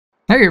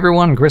Hey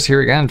everyone, Chris here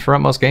again for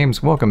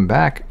UpmostGames. Welcome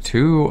back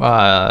to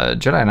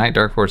Jedi Knight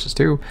Dark Forces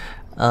 2.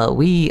 When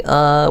we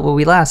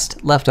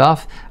last left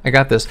off, I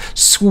got this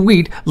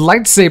sweet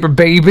lightsaber,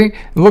 baby.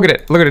 Look at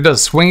it, it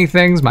does swingy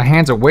things. My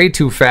hands are way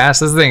too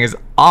fast. This thing is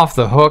off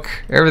the hook.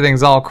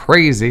 Everything's all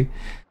crazy.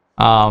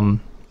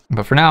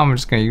 But for now, I'm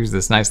just gonna use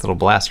this nice little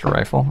blaster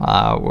rifle.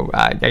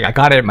 I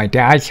got it at my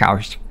dad's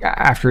house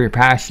after he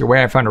passed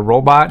away. I found a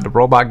robot. The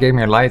robot gave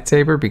me a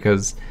lightsaber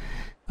because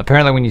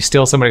apparently when you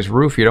steal somebody's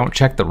roof, you don't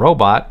check the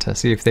robot to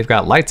see if they've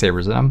got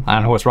lightsabers in them. I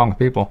don't know what's wrong with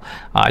people.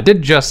 I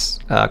did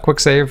just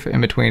quick save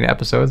in between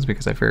episodes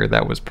because I figured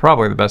that was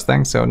probably the best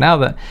thing. So now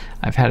that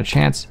I've had a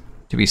chance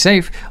to be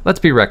safe, let's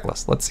be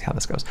reckless. Let's see how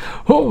this goes.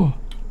 Oh,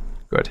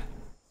 good.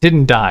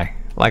 Didn't die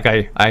like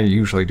I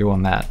usually do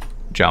on that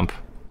jump.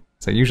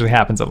 So it usually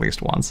happens at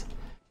least once.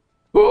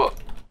 Oh,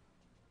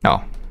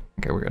 okay,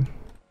 we're good.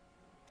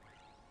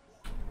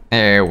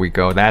 There we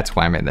go. That's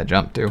why I made that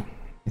jump too.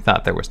 You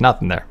thought there was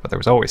nothing there, but there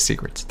was always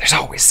secrets. There's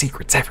always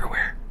secrets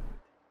everywhere.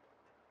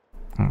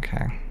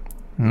 Okay.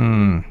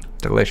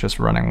 Delicious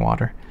running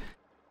water.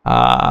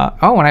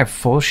 Oh, and I have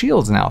full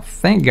shields now.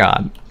 Thank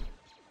God.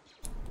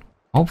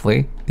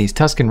 Hopefully, these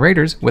Tusken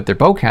Raiders with their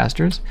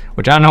bowcasters,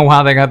 which I don't know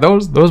how they got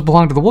those. Those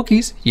belong to the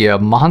Wookiees. Yeah,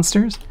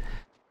 monsters.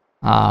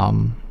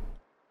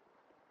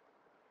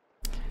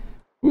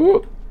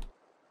 Ooh,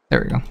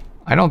 there we go.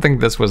 I don't think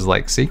this was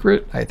like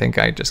secret. I think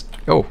I just...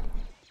 Oh.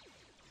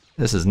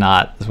 This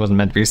wasn't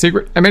meant to be a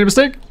secret. I made a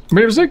mistake.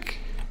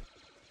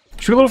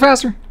 Shoot a little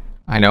faster.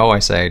 I know I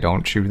say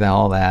don't shoot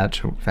all that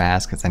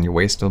fast because then you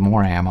waste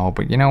more ammo.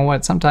 But you know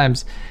what?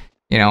 Sometimes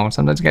you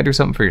gotta do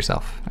something for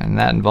yourself. And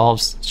that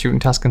involves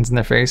shooting Tuskens in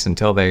their face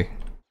until they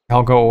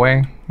all go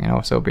away.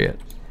 So be it.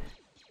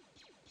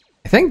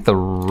 I think the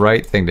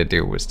right thing to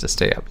do was to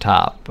stay up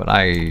top, but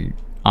I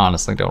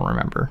honestly don't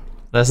remember.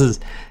 This is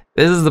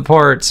the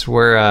parts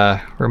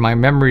where my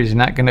memory's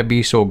not gonna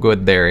be so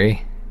good there, eh?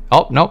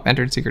 Oh, nope,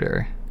 entered secret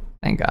area.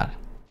 Thank God.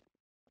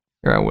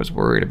 Here I was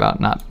worried about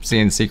not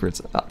seeing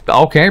secrets.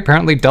 Okay,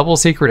 apparently double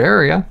secret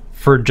area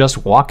for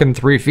just walking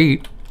 3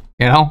 feet.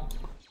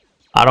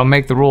 I don't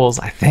make the rules.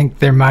 I think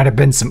there might have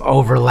been some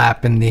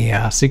overlap in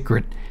the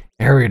secret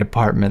area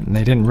department and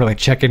they didn't really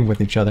check in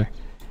with each other.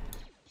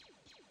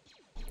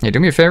 Hey, do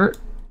me a favor?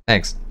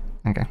 Thanks.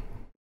 Okay.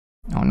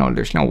 Oh no,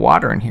 there's no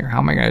water in here. How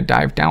am I gonna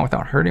dive down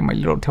without hurting my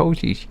little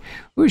toesies?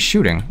 Who's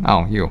shooting?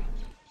 Oh, you.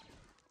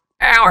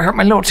 Ow, I hurt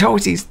my little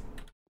toesies.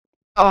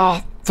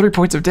 Oh, 3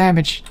 points of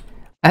damage.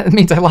 That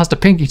means I lost a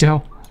pinky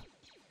toe.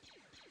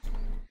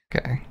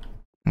 Okay.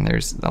 And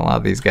there's a lot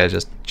of these guys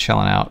just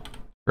chilling out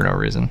for no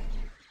reason.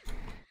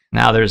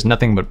 Now there's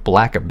nothing but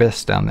black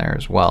abyss down there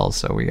as well,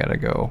 so we gotta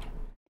go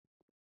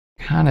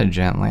kind of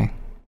gently.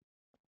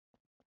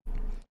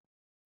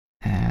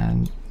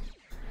 And...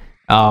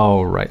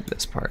 oh, right,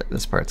 this part.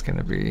 This part's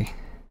gonna be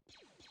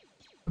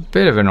a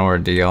bit of an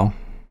ordeal.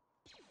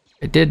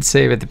 I did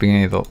save at the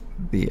beginning of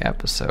the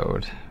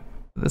episode.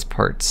 This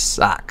part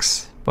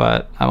sucks,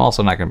 but I'm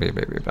also not gonna be a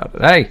baby about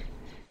it. Hey!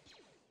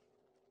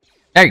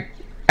 Hey!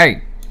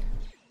 Hey!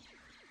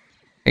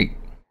 Hey!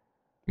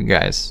 You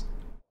guys,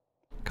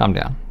 calm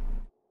down.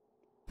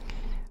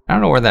 I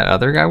don't know where that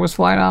other guy was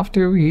flying off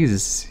to. He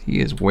is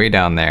way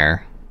down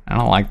there. I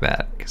don't like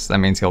that, because that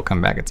means he'll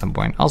come back at some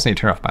point. I also need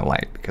to turn off my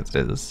light, because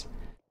it is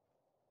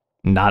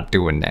not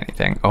doing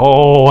anything.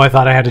 Oh, I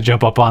thought I had to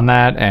jump up on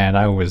that, and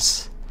I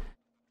was...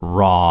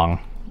 wrong.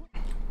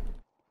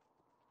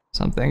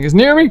 Something is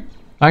near me.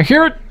 I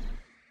hear it.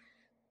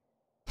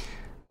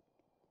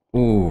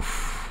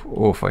 Oof.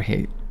 Oof, I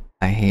hate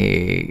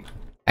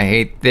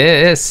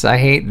this. I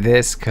hate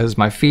this because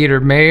my feet are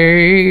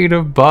made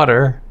of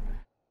butter.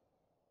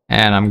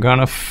 And I'm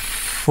gonna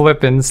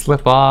flip and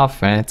slip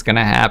off and it's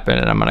gonna happen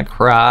and I'm gonna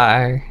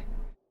cry.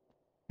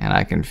 And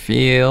I can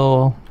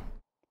feel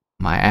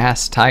my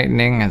ass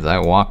tightening as I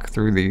walk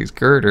through these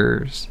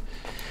girders.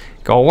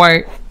 Go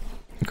away.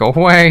 Go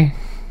away.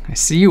 I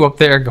see you up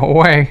there. Go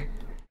away.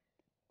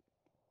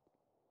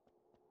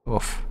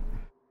 Oof.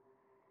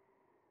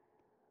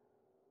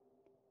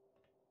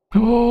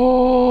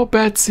 Oh,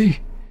 Betsy.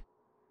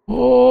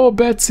 Oh,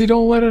 Betsy,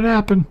 don't let it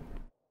happen.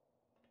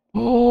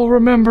 Oh,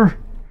 remember.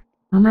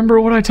 Remember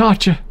what I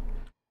taught you.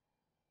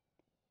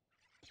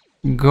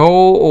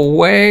 Go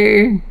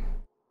away.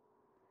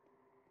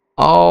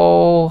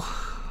 Oh.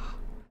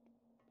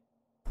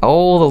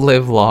 Oh, the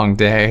live long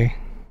day.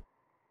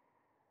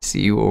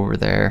 See you over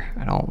there.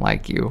 I don't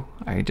like you.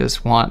 I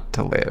just want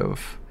to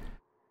live.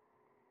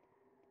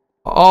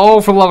 Oh,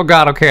 for the love of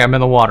God. Okay, I'm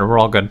in the water. We're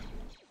all good.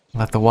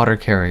 Let the water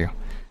carry you.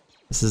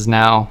 This is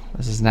now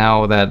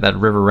that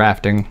river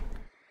rafting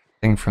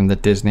thing from the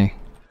Disneyland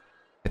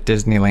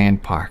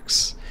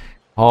parks.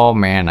 Oh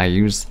man, I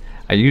use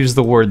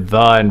the word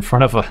 "the" in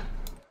front of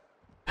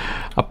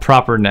a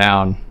proper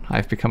noun.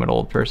 I've become an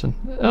old person.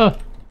 Oh,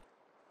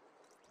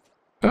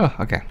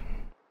 okay.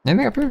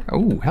 Anything up here?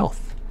 Oh,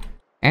 health.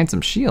 And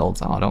some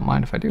shields. Oh, I don't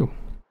mind if I do.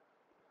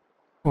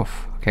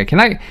 Oof. Okay,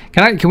 can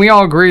we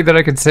all agree that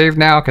I could save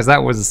now? Because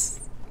that was...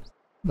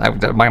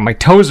 my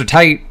toes are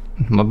tight.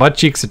 My butt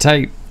cheeks are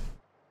tight.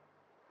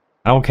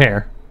 I don't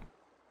care.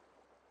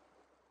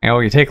 You know,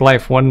 you take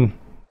life one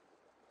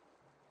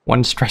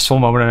stressful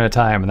moment at a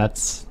time, and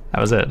that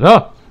was it.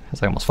 Oh!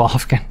 I almost fall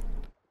off again.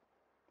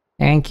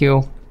 Thank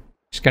you.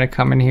 Just gonna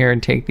come in here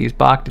and take these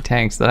Bacta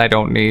tanks that I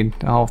don't need.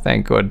 Oh,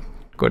 thank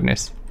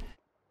goodness.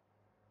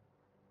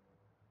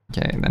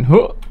 Okay, and then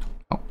oh.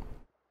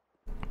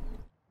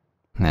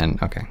 And then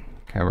okay,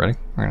 ready?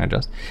 We're gonna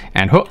adjust.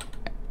 And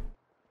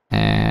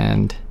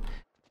and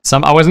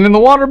I wasn't in the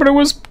water, but it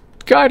was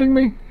guiding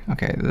me.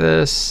 Okay,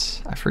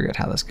 this I forget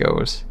how this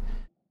goes.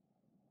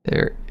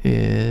 There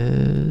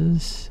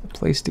is a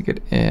place to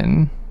get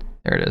in.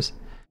 There it is.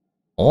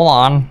 Hold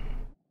on.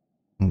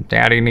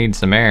 Daddy needs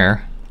some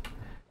air.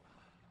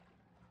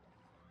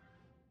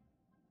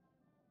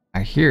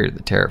 I hear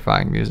the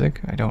terrifying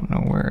music. I don't know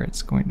where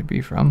it's going to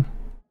be from.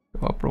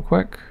 Go up real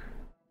quick.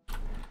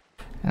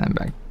 And then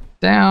back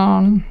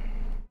down.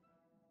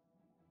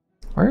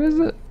 Where is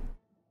it?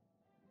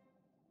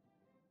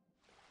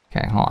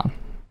 Okay, hold on.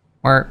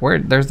 Where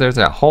there's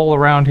a hole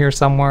around here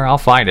somewhere. I'll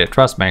find it,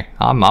 trust me.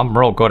 I'm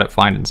real good at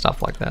finding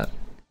stuff like that.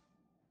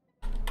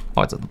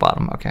 Oh, it's at the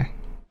bottom, okay.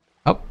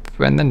 Up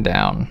and then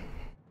down.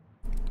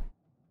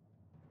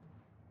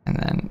 And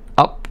then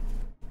up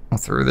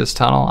through this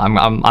tunnel.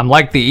 I'm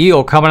like the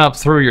eel coming up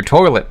through your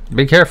toilet.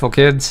 Be careful,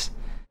 kids.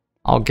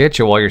 I'll get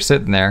you while you're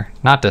sitting there.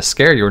 Not to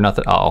scare you or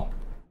nothing. Uh-oh.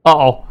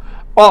 Uh-oh.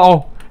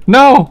 Uh-oh.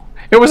 No!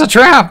 It was a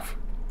trap!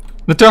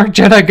 The Dark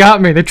Jedi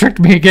got me. They tricked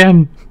me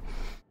again.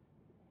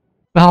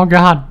 Oh,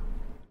 God.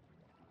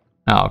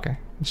 Oh, okay.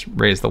 Just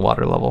raise the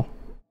water level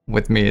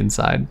with me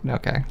inside.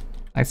 Okay.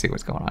 I see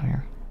what's going on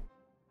here.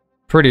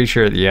 Pretty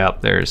sure, yep,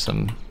 there's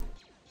some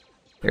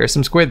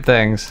squid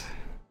things.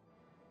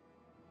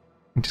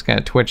 I'm just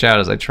gonna twitch out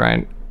as I try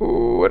and...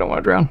 Ooh, I don't want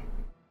to drown.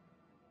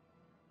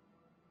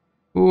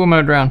 Ooh, I'm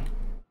gonna drown.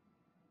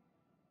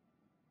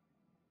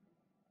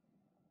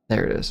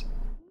 There it is.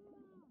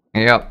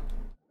 Yep.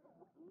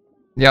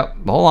 Yep,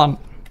 hold on.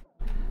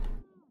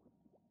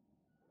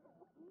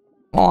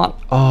 Hold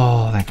on.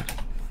 Oh, thank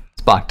God.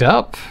 It's blocked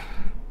up.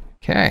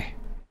 Okay.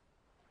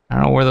 I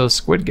don't know where those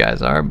squid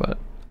guys are, but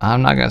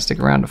I'm not gonna stick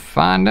around to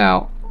find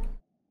out.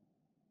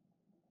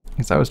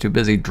 Guess I was too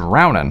busy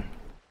drowning.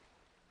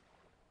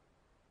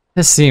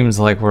 This seems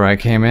like where I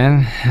came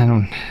in,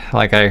 and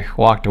like I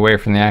walked away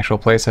from the actual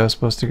place I was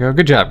supposed to go.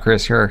 Good job,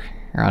 Chris. You're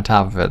on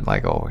top of it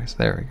like always.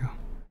 There we go.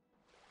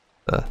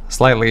 The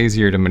slightly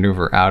easier to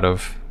maneuver out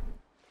of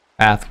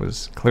path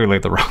was clearly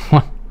the wrong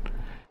one.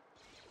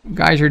 You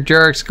guys are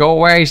jerks. Go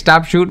away.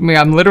 Stop shooting me.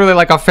 I'm literally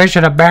like a fish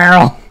in a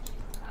barrel.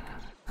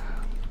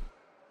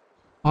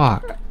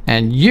 Oh,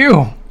 and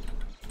you.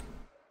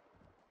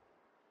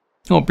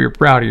 Hope you're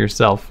proud of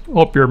yourself.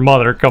 Hope your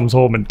mother comes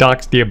home and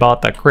talks to you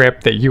about the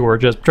crap that you were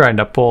just trying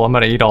to pull. I'm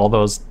gonna eat all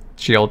those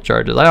shield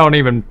charges. I don't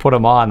even put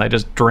them on. I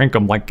just drink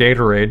them like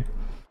Gatorade.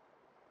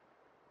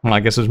 Well, I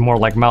guess it's more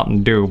like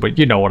Mountain Dew, but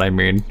you know what I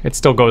mean. It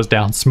still goes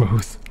down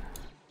smooth.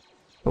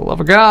 For the love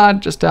of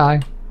God, just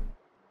die.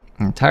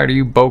 I'm tired of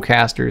you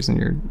bowcasters and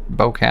your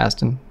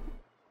bowcasting.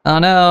 Oh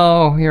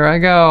no, here I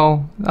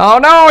go. Oh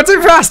no, it's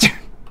even faster!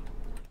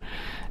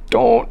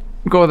 Don't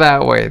go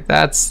that way.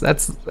 That's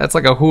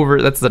like a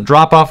Hoover. That's the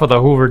drop off of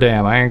the Hoover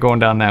Dam. I ain't going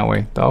down that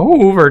way. The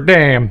Hoover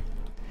Dam.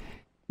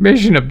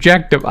 Mission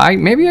objective.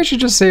 Maybe I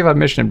should just save on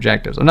mission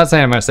objectives. I'm not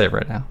saying I'm gonna save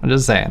right now. I'm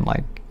just saying,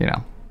 like, you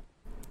know.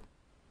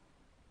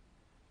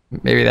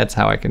 Maybe that's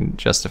how I can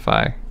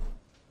justify.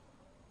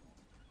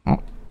 Oh,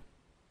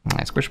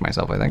 I squished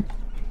myself, I think.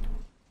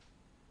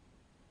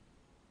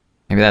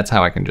 Maybe that's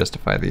how I can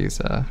justify these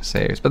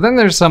saves. But then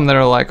there's some that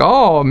are like,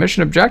 oh,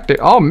 mission objective.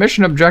 Oh,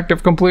 mission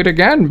objective complete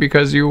again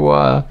because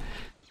you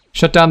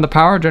shut down the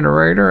power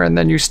generator and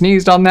then you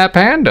sneezed on that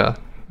panda.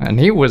 And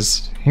he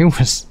was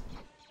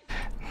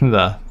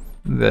the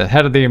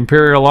head of the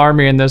Imperial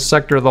Army in this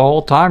sector the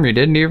whole time. You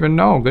didn't even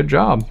know. Good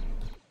job.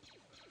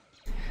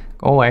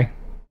 Go away.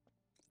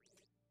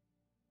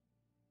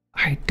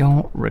 I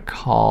don't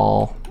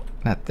recall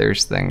that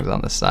there's things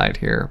on the side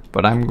here,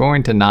 but I'm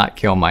going to not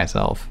kill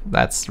myself.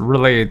 That's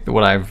really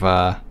what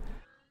I'm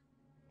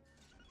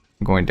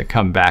going to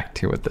come back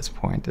to at this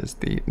point, is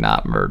the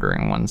not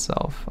murdering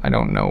oneself. I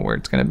don't know where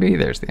it's going to be.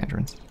 There's the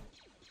entrance.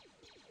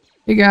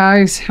 Hey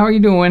guys, how are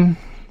you doing?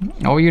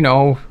 Oh, you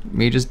know,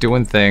 me just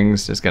doing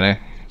things, just gonna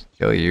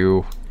kill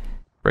you,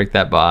 break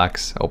that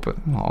box,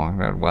 open.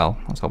 Oh, well,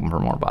 I was hoping for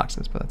more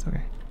boxes, but that's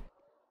okay.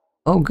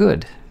 Oh,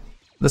 good.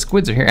 The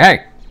squids are here.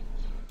 Hey!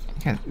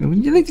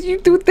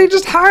 They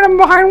just hide them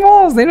behind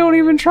walls. They don't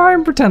even try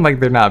and pretend like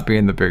they're not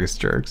being the biggest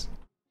jerks.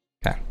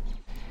 Okay.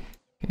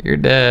 You're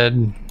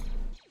dead.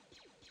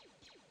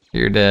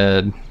 You're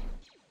dead.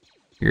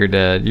 You're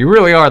dead. You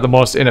really are the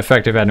most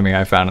ineffective enemy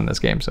I've found in this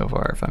game so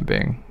far, if I'm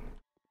being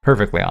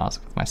perfectly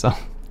honest with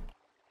myself.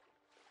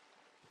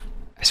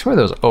 I swear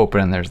those open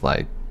and there's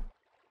like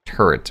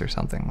turrets or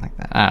something like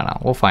that. I don't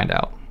know. We'll find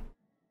out.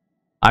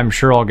 I'm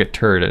sure I'll get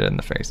turreted in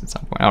the face at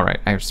some point.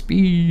 Alright, I have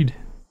speed.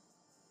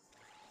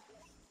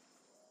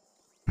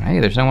 Hey,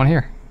 there's no one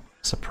here.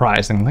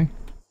 Surprisingly.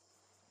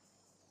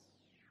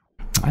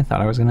 I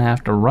thought I was gonna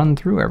have to run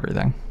through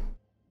everything.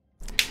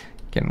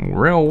 Getting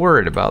real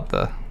worried about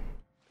the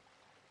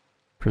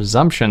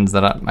presumptions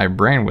that my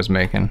brain was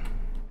making.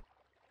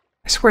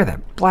 I swear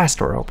that blast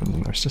door opens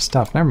and there's just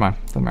stuff. Never mind.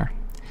 Doesn't matter.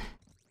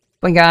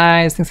 Bye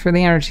guys. Thanks for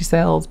the energy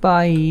cells.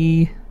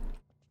 Bye.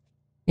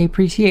 I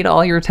appreciate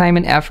all your time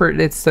and effort.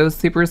 It's so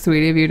super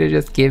sweet of you to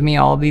just give me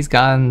all these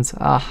guns.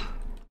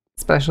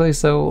 Especially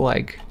so,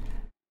 like,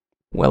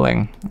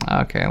 willing.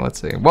 Okay, let's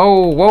see.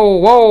 Whoa, whoa,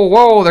 whoa,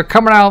 whoa! They're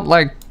coming out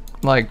like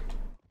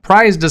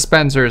prize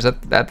dispensers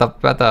at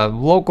the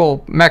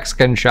local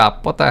Mexican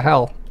shop. What the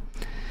hell?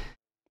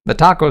 The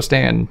taco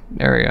stand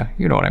area.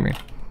 You know what I mean.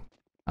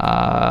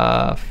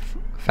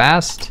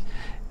 Fast,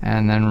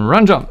 and then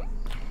run jump.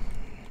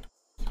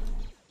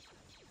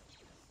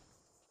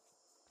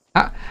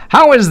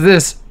 How is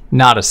this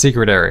not a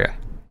secret area?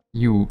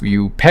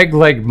 You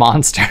peg-legged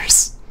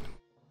monsters.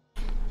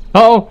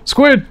 Uh-oh,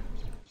 squid!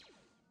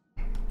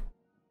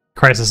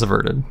 Crisis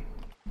averted.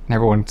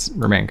 Everyone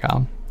remain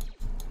calm.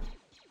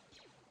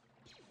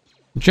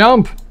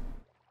 Jump!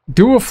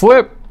 Do a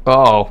flip!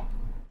 Uh-oh.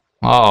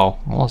 Oh,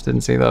 almost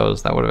didn't see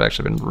those. That would have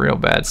actually been real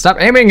bad. Stop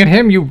aiming at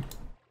him, you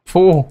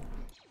fool!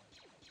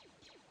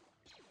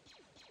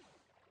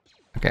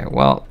 Okay,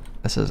 well,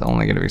 this is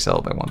only going to be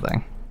settled by one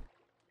thing.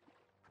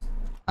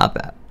 Not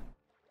that.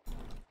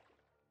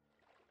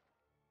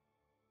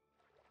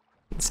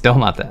 Still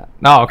not that.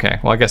 Oh, okay.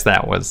 Well, I guess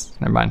that was...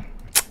 Never mind.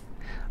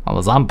 I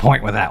was on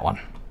point with that one.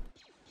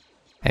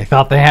 They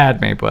thought they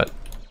had me, but...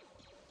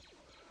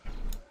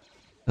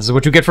 This is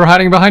what you get for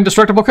hiding behind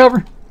destructible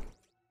cover.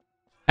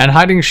 And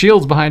hiding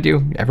shields behind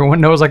you.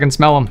 Everyone knows I can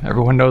smell them.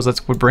 Everyone knows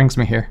that's what brings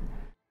me here.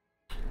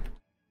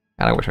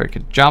 God, I wish I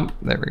could jump.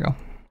 There we go.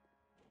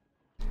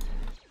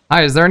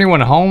 Hi, is there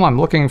anyone home? I'm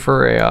looking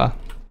for a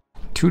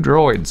 2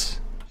 droids.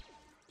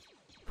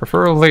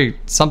 Preferably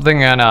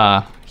something in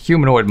a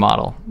humanoid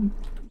model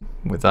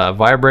with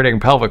vibrating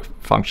pelvic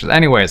functions.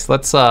 Anyways,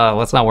 let's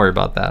not worry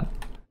about that.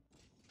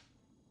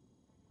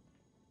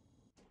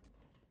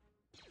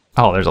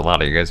 Oh, there's a lot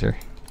of you guys here.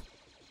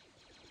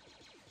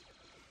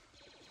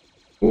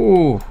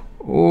 Ooh,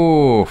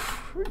 ooh,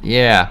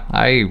 yeah.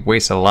 I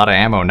wasted a lot of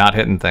ammo not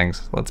hitting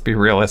things. Let's be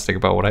realistic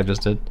about what I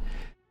just did.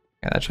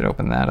 Yeah, that should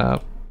open that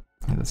up.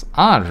 This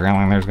odd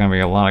feeling there's gonna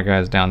be a lot of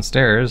guys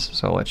downstairs,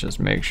 so let's just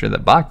make sure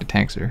that Bacta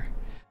tanks are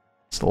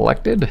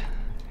selected.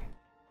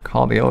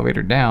 Call the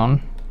elevator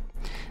down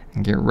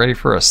and get ready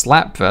for a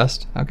slap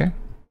fest. Okay.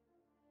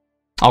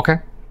 Okay.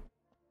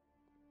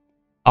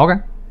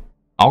 Okay.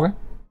 Okay.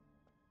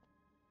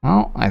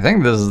 Well, I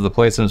think this is the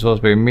place I'm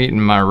supposed to be meeting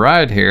my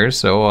ride here,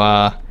 so,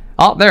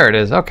 oh, there it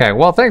is. Okay,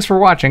 well, thanks for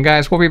watching,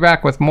 guys. We'll be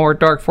back with more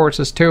Dark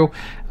Forces 2,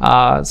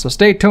 so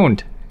stay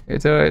tuned.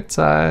 It's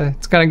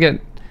gonna get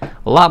a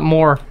lot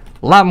more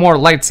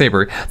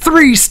lightsaber.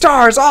 3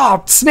 stars!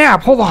 Oh,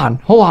 snap! Hold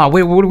on.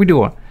 Wait, what are we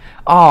doing?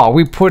 Oh,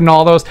 we putting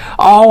all those...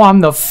 Oh,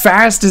 I'm the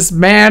fastest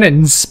man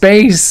in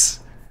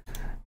space!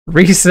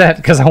 Reset,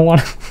 because I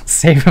want to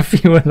save a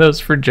few of those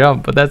for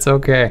jump, but that's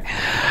okay.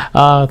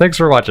 Thanks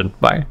for watching.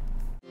 Bye.